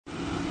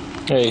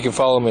Yeah, you can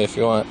follow me if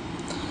you want.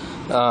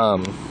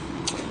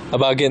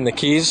 About getting the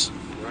keys.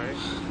 Right.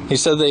 He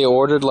said they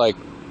ordered like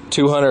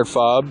 200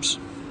 fobs.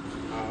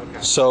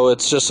 Okay. So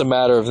it's just a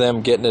matter of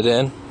them getting it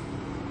in.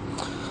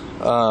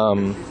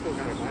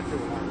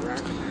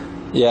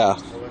 Yeah.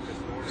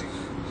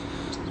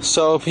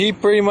 So he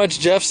pretty much,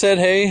 Jeff said,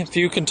 hey, if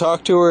you can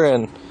talk to her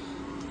and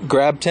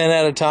grab 10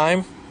 at a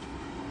time,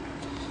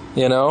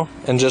 you know,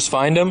 and just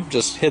find them,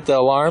 just hit the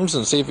alarms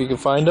and see if you can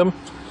find them.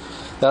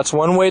 That's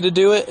one way to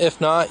do it. If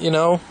not, you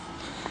know,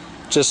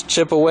 just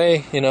chip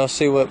away, you know,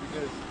 see what.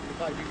 Because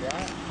if I do that,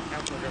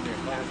 half of them are going to be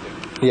in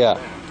plastic. Yeah.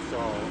 So,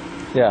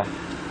 Yeah.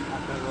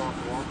 I'm better off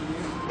walking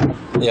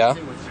you. Yeah.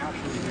 See what's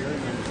actually here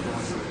and then just going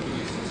through the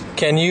keys.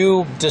 Can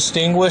you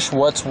distinguish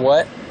what's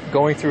what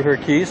going through her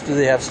keys? Do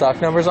they have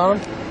stock numbers on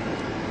them?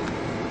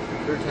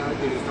 They're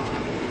tagged, they just don't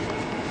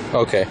have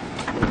Okay.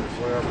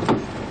 whatever.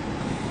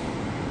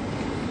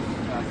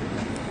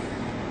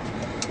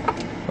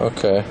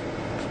 Okay.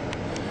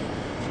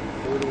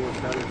 Order was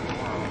better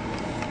tomorrow.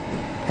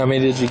 How many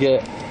did you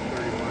get?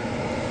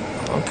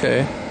 31.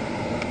 Okay.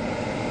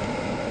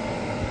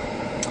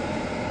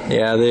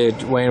 Yeah,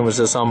 Wayne was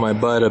just on my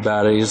butt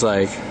about it. He's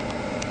like,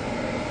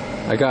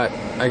 I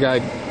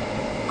got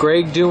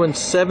Greg doing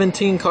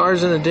 17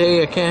 cars in a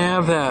day. I can't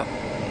have that.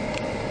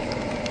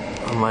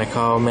 I'm like,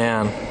 oh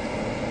man.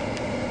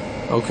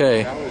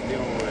 Okay. That was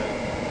dealing with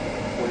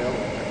oil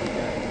every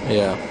day.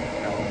 Yeah.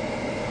 You know,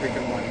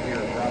 freaking